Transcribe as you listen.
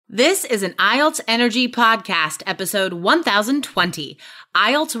This is an IELTS Energy Podcast, episode 1020,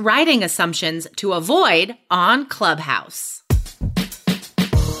 IELTS Writing Assumptions to Avoid on Clubhouse.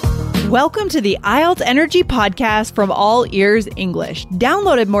 Welcome to the IELTS Energy Podcast from All Ears English,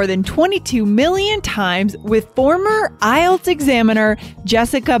 downloaded more than 22 million times with former IELTS examiner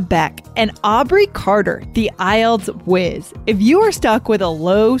Jessica Beck and Aubrey Carter, the IELTS whiz. If you are stuck with a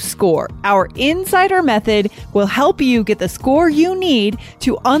low score, our insider method will help you get the score you need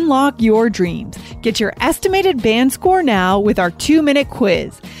to unlock your dreams. Get your estimated band score now with our 2-minute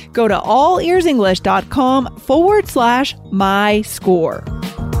quiz. Go to allearsenglish.com/myscore.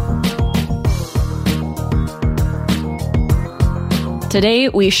 Today,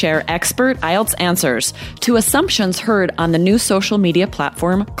 we share expert IELTS answers to assumptions heard on the new social media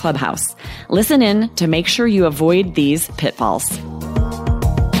platform Clubhouse. Listen in to make sure you avoid these pitfalls.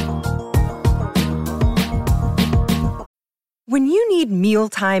 When you need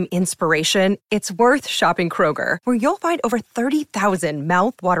mealtime inspiration, it's worth shopping Kroger, where you'll find over 30,000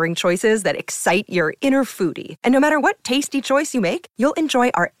 mouth-watering choices that excite your inner foodie. And no matter what tasty choice you make, you'll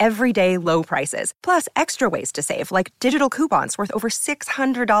enjoy our everyday low prices, plus extra ways to save, like digital coupons worth over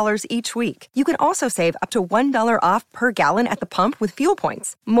 $600 each week. You can also save up to $1 off per gallon at the pump with fuel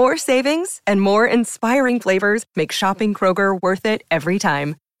points. More savings and more inspiring flavors make shopping Kroger worth it every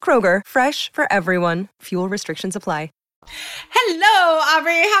time. Kroger, fresh for everyone. Fuel restrictions apply. Hello,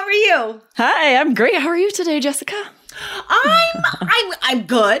 Aubrey. How are you? Hi, I'm great. How are you today, Jessica? I'm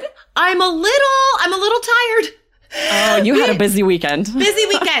good. I'm a little tired. Oh, you had a busy weekend. Busy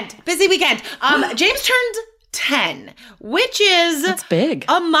weekend. James turned 10, which is That's big.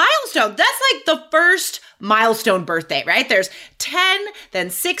 A milestone. That's like the first milestone birthday, right? There's 10,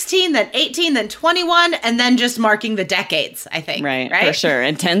 then 16, then 18, then 21, and then just marking the decades, I think. Right? For sure.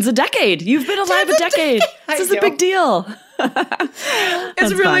 And 10's a decade. You've been alive a decade. This is a big deal.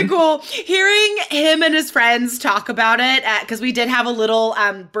 It's really cool hearing him and his friends talk about it, because we did have a little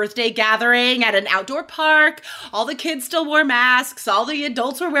birthday gathering at an outdoor park. All the kids still wore masks. All the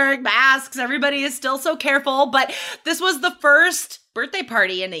adults were wearing masks. Everybody is still so careful. But this was the first birthday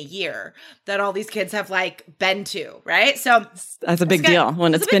party in a year that all these kids have been to, right? So that's a big deal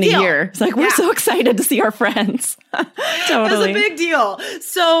when it's been a year. It's like, we're so excited to see our friends. Totally. It's a big deal.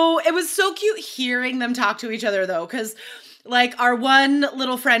 So it was so cute hearing them talk to each other, though, because our one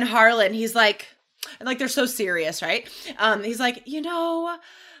little friend Harlan, he's like, they're so serious, right? He's like, 10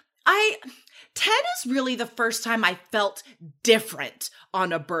 is really the first time I felt different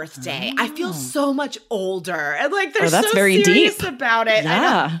on a birthday. I feel so much older. And they're that's so very serious deep about it.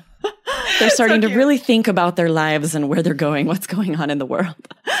 Yeah. They're starting to really think about their lives and where they're going, what's going on in the world.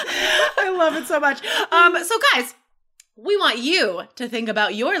 I love it so much. So guys, we want you to think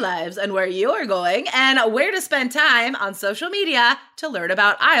about your lives and where you're going and where to spend time on social media to learn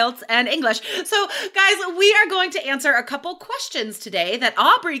about IELTS and English. So, guys, we are going to answer a couple questions today that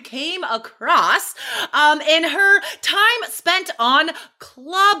Aubrey came across in her time spent on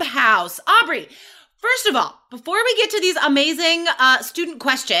Clubhouse. Aubrey, first of all, before we get to these amazing student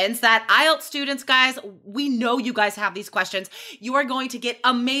questions that IELTS students, guys, we know you guys have these questions. You are going to get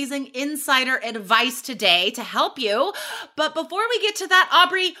amazing insider advice today to help you. But before we get to that,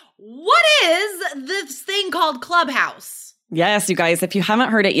 Aubrey, what is this thing called Clubhouse? Yes, you guys, if you haven't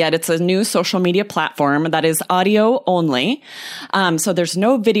heard it yet, it's a new social media platform that is audio only. So there's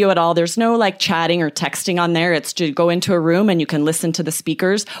no video at all. There's no chatting or texting on there. It's to go into a room and you can listen to the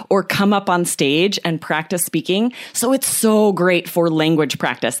speakers or come up on stage and practice speaking. So it's so great for language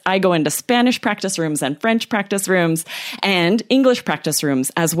practice. I go into Spanish practice rooms and French practice rooms and English practice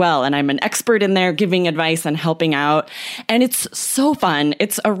rooms as well. And I'm an expert in there giving advice and helping out. And it's so fun.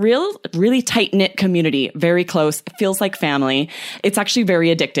 It's a really tight-knit community, very close. It feels like family. It's actually very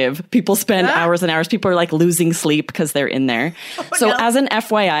addictive. People spend hours and hours. People are losing sleep because they're in there. As an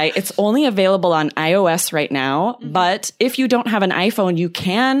FYI, it's only available on iOS right now. Mm-hmm. But if you don't have an iPhone, you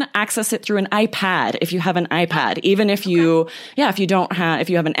can access it through an iPad. If you have an iPad, even if you have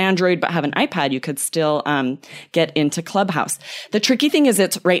an Android but have an iPad, you could still get into Clubhouse. The tricky thing is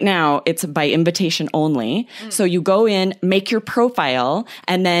it's by invitation only. So you go in, make your profile,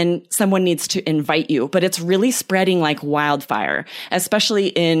 and then someone needs to invite you. But it's really spreading like wildfire, especially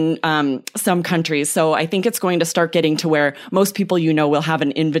in some countries. So I think it's going to start getting to where most people will have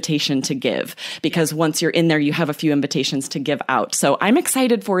an invitation to give, because once you're in there, you have a few invitations to give out. So I'm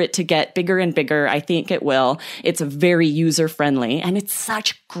excited for it to get bigger and bigger. I think it will. It's very user-friendly, and it's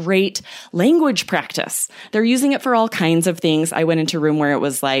such great language practice. They're using it for all kinds of things. I went into a room where it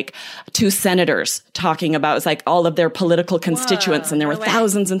was two senators talking about all of their political constituents, and there were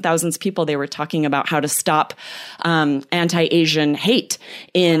thousands and thousands of people. They were talking about how to stop anti-Asian hate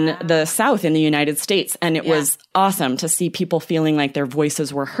in the South in the United States. And it was awesome to see people feeling like their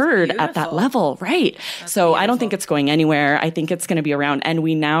voices were heard at that level. Right. So I don't think it's going anywhere. I think it's going to be around. And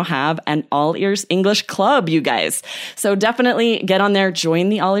we now have an All Ears English Club, you guys. So definitely get on there, join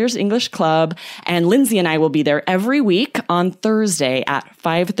the All Ears English Club. And Lindsay and I will be there every week on Thursday at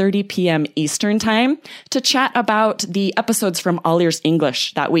 5:30 p.m. Eastern Time to chat about the episodes from All Ears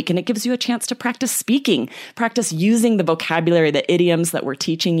English that week. And it gives you a chance to practice speaking, practice using the vocabulary, the idioms that we're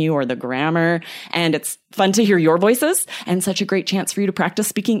teaching you, or the grammar. And it's fun to hear your voices and such a great chance for you to practice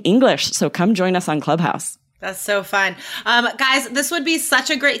speaking English. So come join us on Clubhouse. That's so fun. Guys, this would be such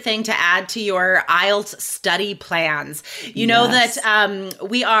a great thing to add to your IELTS study plans. You know that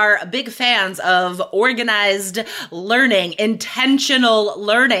we are big fans of organized learning, intentional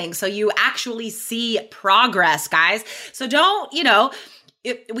learning. So you actually see progress, guys. So don't,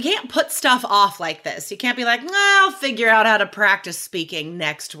 we can't put stuff off like this. You can't be like, I'll figure out how to practice speaking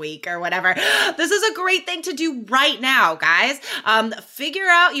next week or whatever. This is a great thing to do right now, guys. Figure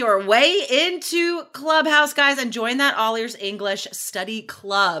out your way into Clubhouse, guys, and join that All Ears English Study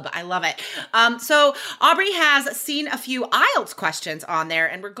Club. I love it. So Aubrey has seen a few IELTS questions on there,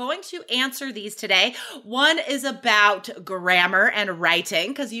 and we're going to answer these today. One is about grammar and writing,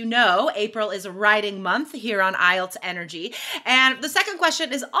 because April is writing month here on IELTS Energy. And the second question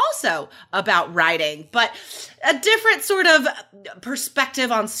is also about writing, but a different sort of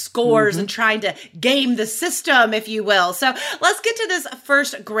perspective on scores and trying to game the system, if you will. So let's get to this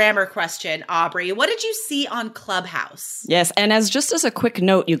first grammar question, Aubrey. What did you see on Clubhouse? Yes, and as a quick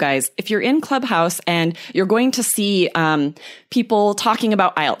note, you guys, if you're in Clubhouse and you're going to see people talking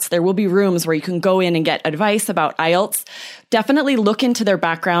about IELTS, there will be rooms where you can go in and get advice about IELTS. Definitely look into their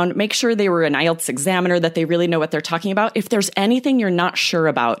background. Make sure they were an IELTS examiner, that they really know what they're talking about. If there's anything you're not sure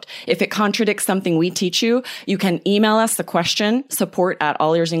about, if it contradicts something we teach you, you can email us the question,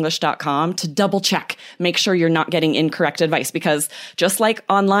 support@allearsenglish.com, to double check. Make sure you're not getting incorrect advice, because just like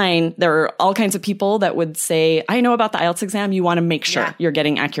online, there are all kinds of people that would say, I know about the IELTS exam. You want to make sure you're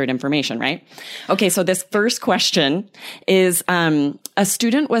getting accurate information, right? Okay, so this first question is, a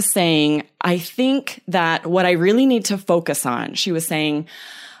student was saying, I think that what I really need to focus on, she was saying,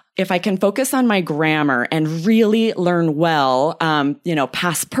 if I can focus on my grammar and really learn well,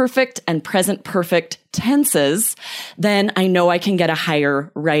 past perfect and present perfect tenses, then I know I can get a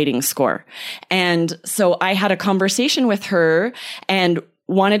higher writing score. And so I had a conversation with her and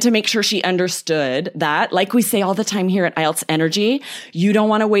wanted to make sure she understood that, like we say all the time here at IELTS Energy, you don't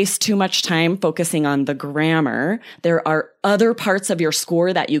want to waste too much time focusing on the grammar. There are other parts of your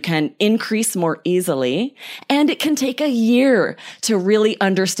score that you can increase more easily. And it can take a year to really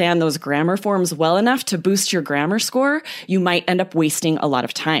understand those grammar forms well enough to boost your grammar score. You might end up wasting a lot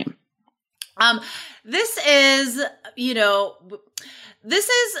of time. This is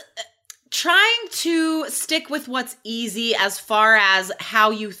trying to stick with what's easy as far as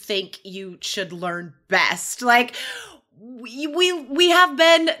how you think you should learn best. Like, we have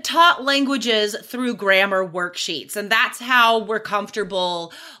been taught languages through grammar worksheets, and that's how we're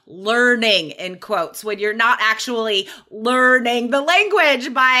comfortable learning, in quotes, when you're not actually learning the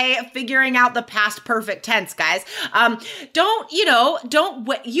language by figuring out the past perfect tense, guys.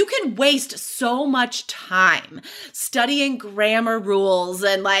 You can waste so much time studying grammar rules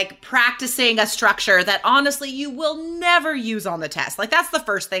and practicing a structure that honestly you will never use on the test. That's the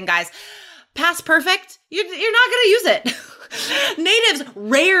first thing, guys. Past perfect, you're not going to use it. Natives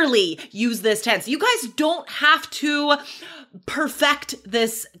rarely use this tense. You guys don't have to perfect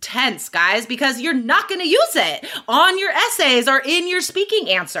this tense, guys, because you're not going to use it on your essays or in your speaking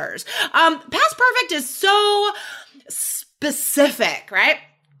answers. Past perfect is so specific, right?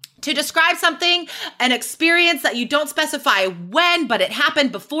 To describe something, an experience that you don't specify when, but it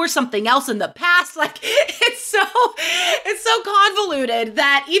happened before something else in the past. It's so convoluted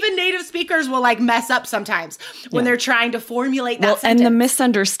that even native speakers will mess up sometimes when they're trying to formulate that sentence. And the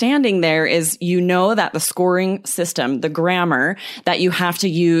misunderstanding there is, that the scoring system, the grammar, that you have to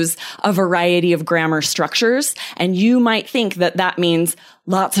use a variety of grammar structures. And you might think that that means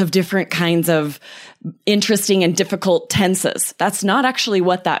lots of different kinds of interesting and difficult tenses. That's not actually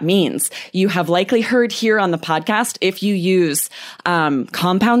what that means. You have likely heard here on the podcast, if you use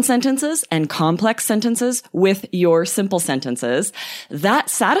compound sentences and complex sentences with your simple sentences,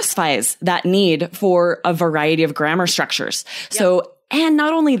 that satisfies that need for a variety of grammar structures. Yep. So, and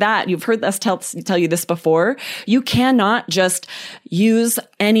not only that, you've heard us tell you this before, you cannot just use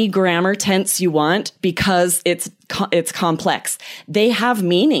any grammar tense you want because it's complex. They have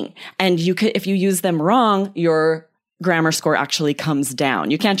meaning, and if you use them wrong, your grammar score actually comes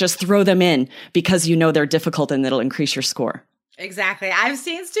down. You can't just throw them in because you know they're difficult and it'll increase your score. Exactly. I've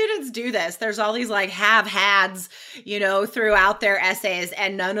seen students do this. There's all these like have-hads, throughout their essays,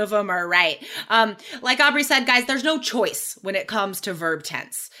 and none of them are right. Like Aubrey said, guys, there's no choice when it comes to verb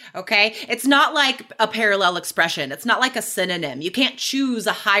tense. Okay. It's not like a parallel expression. It's not like a synonym. You can't choose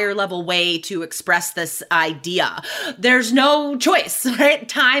a higher level way to express this idea. There's no choice, right?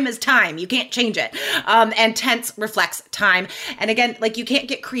 Time is time. You can't change it. And tense reflects time. And again, like you can't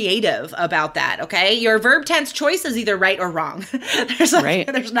get creative about that. Okay. Your verb tense choice is either right or wrong.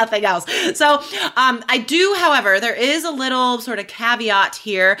 There's nothing else. So I do, however, there is a little sort of caveat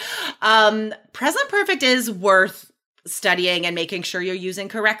here. Present perfect is worth studying and making sure you're using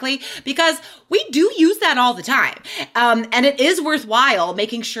correctly because we do use that all the time. And it is worthwhile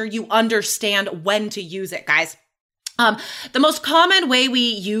making sure you understand when to use it, guys. The most common way we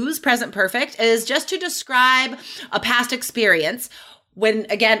use present perfect is just to describe a past experience. When,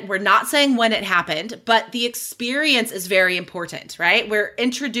 again, we're not saying when it happened, but the experience is very important, right? We're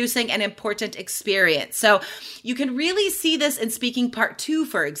introducing an important experience. So you can really see this in speaking part 2,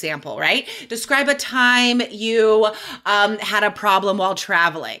 for example, right? Describe a time you had a problem while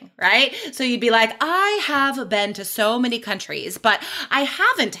traveling, right? So you'd be like, I have been to so many countries, but I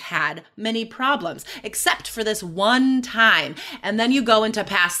haven't had many problems except for this one time. And then you go into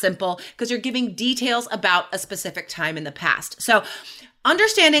past simple because you're giving details about a specific time in the past. So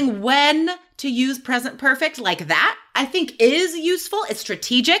understanding when to use present perfect like that, I think is useful. It's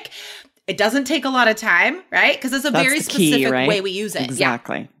strategic. It doesn't take a lot of time, right? Because it's a very specific way we use it.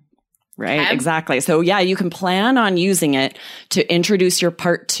 Exactly. Yeah. Right. Okay. Exactly. So yeah, you can plan on using it to introduce your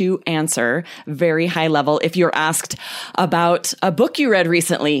part 2 answer, very high level. If you're asked about a book you read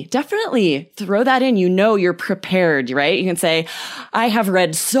recently, definitely throw that in. You're prepared, right? You can say, I have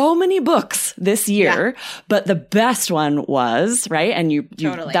read so many books this year, but the best one was, right? And you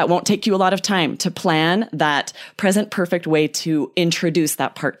totally. That won't take you a lot of time to plan that present perfect way to introduce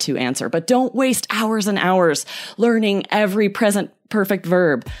that part 2 answer. But don't waste hours and hours learning every present perfect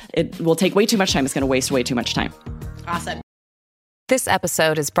verb. It will take way too much time. It's going to waste way too much time. Awesome. This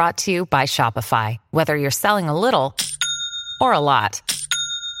episode is brought to you by Shopify. Whether you're selling a little or a lot,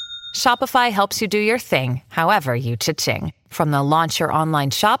 Shopify helps you do your thing, however you cha-ching. From the launch your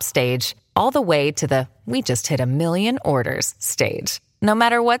online shop stage, all the way to the we just hit 1 million orders stage. No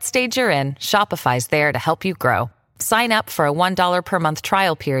matter what stage you're in, Shopify's there to help you grow. Sign up for a $1 per month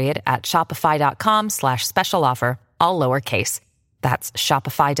trial period at shopify.com/special offer, all lowercase. That's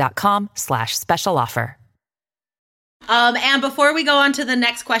shopify.com/special offer. And before we go on to the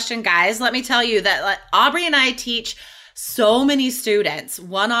next question, guys, let me tell you that Aubrey and I teach so many students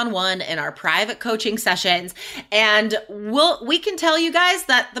one-on-one in our private coaching sessions. And we can tell you guys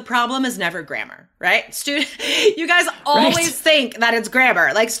that the problem is never grammar, right? You guys always think that it's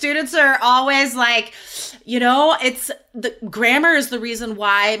grammar. Like students are always like, it's the grammar is the reason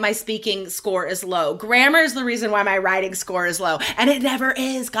why my speaking score is low. Grammar is the reason why my writing score is low. And it never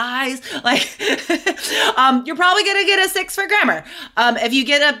is, guys. Like, you're probably going to get a 6 for grammar. If you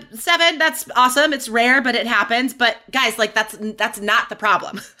get a 7, that's awesome. It's rare, but it happens. But guys, like that's not the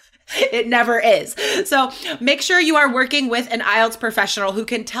problem. It never is. So make sure you are working with an IELTS professional who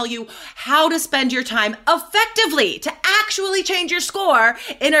can tell you how to spend your time effectively to actually change your score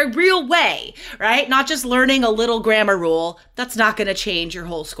in a real way, right? Not just learning a little grammar rule. That's not going to change your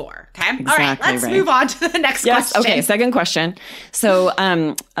whole score. Okay. Exactly, all right. Let's move on to the next question. Okay. Second question. So,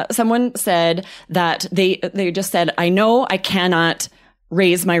 someone said that they just said, I know I cannot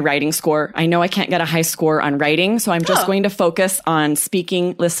raise my writing score. I know I can't get a high score on writing, so I'm just going to focus on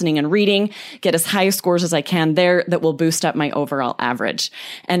speaking, listening, and reading, get as high scores as I can there that will boost up my overall average.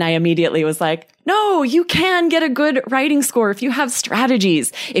 And I immediately was like, no, you can get a good writing score if you have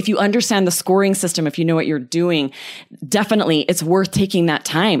strategies, if you understand the scoring system, if you know what you're doing. Definitely, it's worth taking that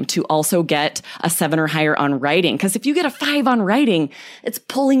time to also get a 7 or higher on writing. Because if you get a 5 on writing, it's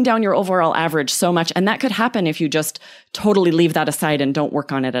pulling down your overall average so much. And that could happen if you just totally leave that aside and don't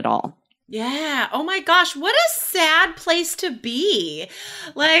work on it at all. Yeah. Oh my gosh. What a sad place to be.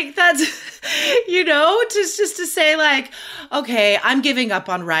 Like that's, just to say like, okay, I'm giving up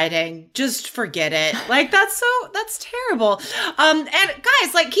on writing. Just forget it. Like that's terrible. And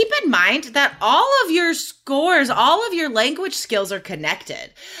guys, like keep in mind that all of your scores, all of your language skills are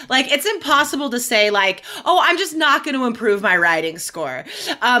connected. Like it's impossible to say like, oh, I'm just not going to improve my writing score.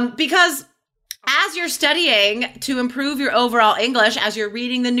 Because as you're studying to improve your overall English, as you're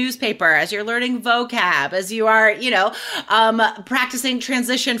reading the newspaper, as you're learning vocab, as you are, practicing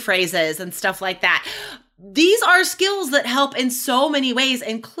transition phrases and stuff like that, these are skills that help in so many ways,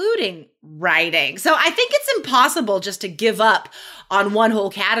 including writing. So I think it's impossible just to give up on one whole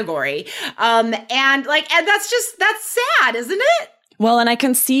category. And that's sad, isn't it? Well, and I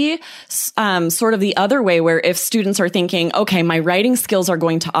can see sort of the other way where if students are thinking, okay, my writing skills are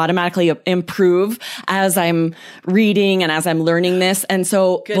going to automatically improve as I'm reading and as I'm learning this. And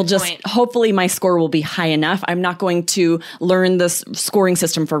so hopefully my score will be high enough. I'm not going to learn this scoring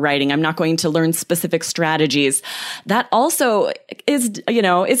system for writing. I'm not going to learn specific strategies. That also is,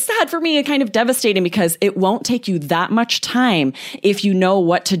 it's sad for me and kind of devastating because it won't take you that much time if you know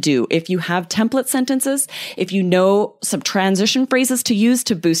what to do. If you have template sentences, if you know some transition phrases to use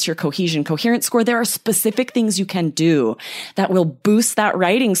to boost your cohesion, coherence score, there are specific things you can do that will boost that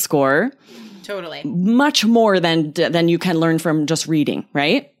writing score. Totally. Much more than you can learn from just reading,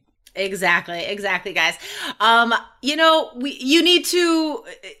 right? Exactly, guys. You need to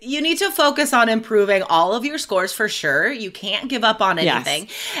focus on improving all of your scores for sure. You can't give up on anything.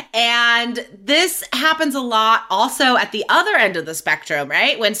 Yes. And this happens a lot also at the other end of the spectrum,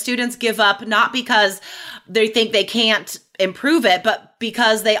 right? When students give up, not because they think they can't improve it, but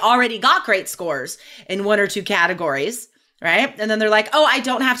because they already got great scores in one or two categories. Right. And then they're like, oh, I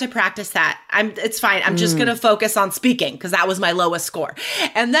don't have to practice that. It's fine. I'm just going to focus on speaking because that was my lowest score.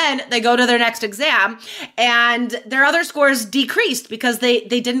 And then they go to their next exam and their other scores decreased because they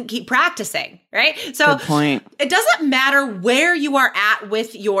didn't keep practicing. Right. So good point. It doesn't matter where you are at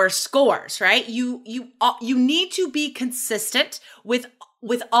with your scores. Right. You need to be consistent with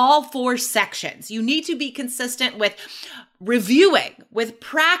all four sections. You need to be consistent with reviewing, with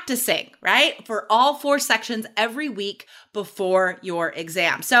practicing, right? For all four sections every week before your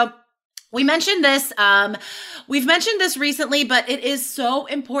exam. So we mentioned this, we've mentioned this recently, but it is so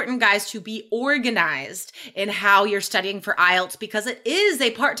important, guys, to be organized in how you're studying for IELTS because it is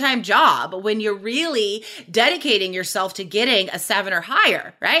a part-time job when you're really dedicating yourself to getting a 7 or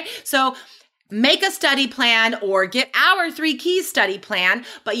higher, right? So make a study plan or get our 3 keys study plan,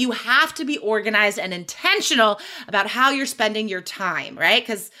 but you have to be organized and intentional about how you're spending your time, right?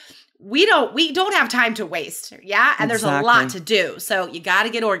 Because we don't have time to waste. Yeah. And there's a lot to do. So you got to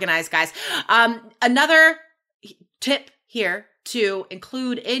get organized, guys. Another tip here to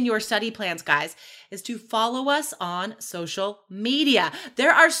include in your study plans, guys, is to follow us on social media.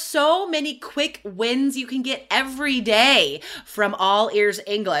 There are so many quick wins you can get every day from All Ears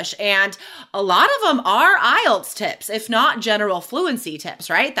English. And a lot of them are IELTS tips, if not general fluency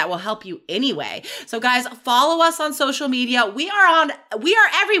tips, right? That will help you anyway. So guys, follow us on social media. We are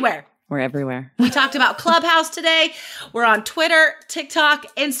everywhere. We're everywhere. We talked about Clubhouse today. We're on Twitter,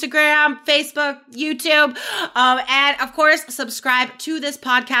 TikTok, Instagram, Facebook, YouTube. And of course, subscribe to this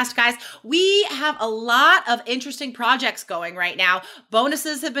podcast, guys. We have a lot of interesting projects going right now.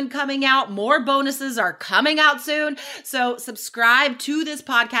 Bonuses have been coming out. More bonuses are coming out soon. So subscribe to this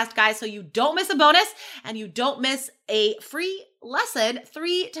podcast, guys, so you don't miss a bonus and you don't miss a free lesson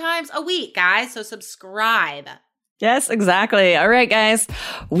 3 times a week, guys. So subscribe. Yes, exactly. All right, guys.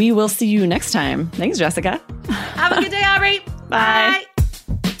 We will see you next time. Thanks, Jessica. Have a good day, Aubrey. Bye.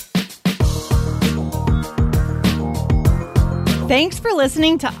 Thanks for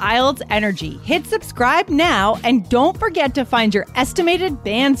listening to IELTS Energy. Hit subscribe now and don't forget to find your estimated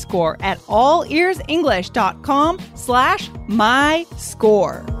band score at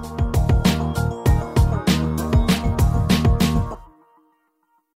allearsenglish.com/myscore.